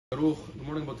Good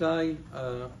morning, Botai.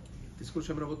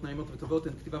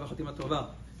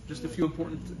 Just a few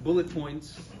important bullet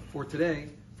points for today.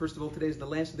 First of all, today is the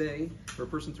last day for a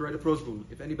person to write a prosbul.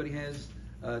 If anybody has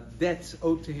debts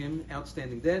owed to him,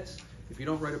 outstanding debts, if you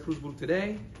don't write a prosbul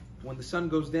today, when the sun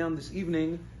goes down this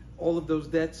evening, all of those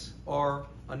debts are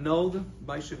annulled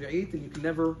by Shavi'it, and you can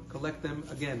never collect them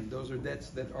again. Those are debts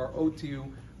that are owed to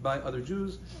you by other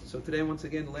Jews. So today, once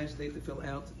again, the last day to fill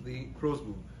out the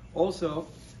prosbul. Also,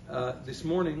 this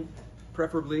morning,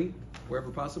 preferably, wherever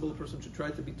possible, a person should try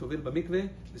to be tovil b'mikveh.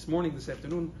 This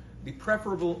afternoon, the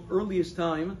preferable earliest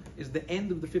time is the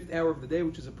end of the 5th hour of the day,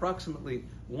 which is approximately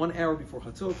 1 hour before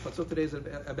Chatzot. Chatzot today is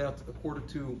about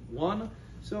 1:45.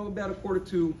 So about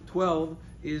 11:45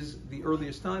 is the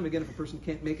earliest time. Again, if a person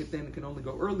can't make it then, it can only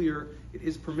go earlier. It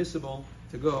is permissible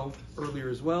to go earlier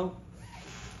as well.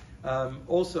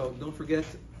 Also, don't forget,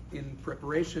 in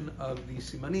preparation of the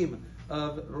simanim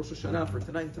of Rosh Shana for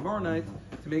tonight and tomorrow night,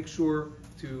 to make sure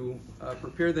to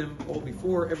prepare them all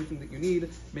before, everything that you need.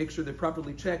 Make sure they're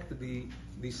properly checked. The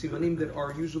simanim that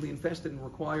are usually infested and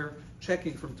require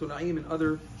checking from tolaim and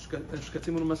other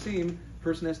shkatzim u'masim,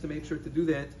 person has to make sure to do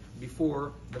that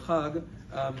before the Chag.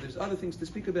 There's other things to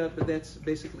speak about, but that's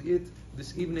basically it.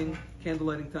 This evening,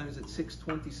 candlelighting time is at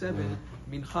 6:27.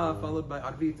 Mincha, followed by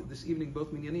Arvit. This evening,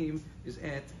 both minyanim is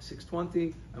at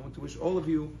 6:20. I want to wish all of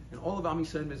you and all of Am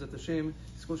Yisrael Be'ezrat Hashem,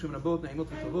 Shana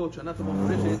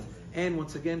Tova, and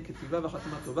once again, Ketiva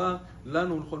v'Chatama Tova,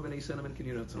 Lanu L'chol Bnei Yisrael,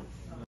 Amen.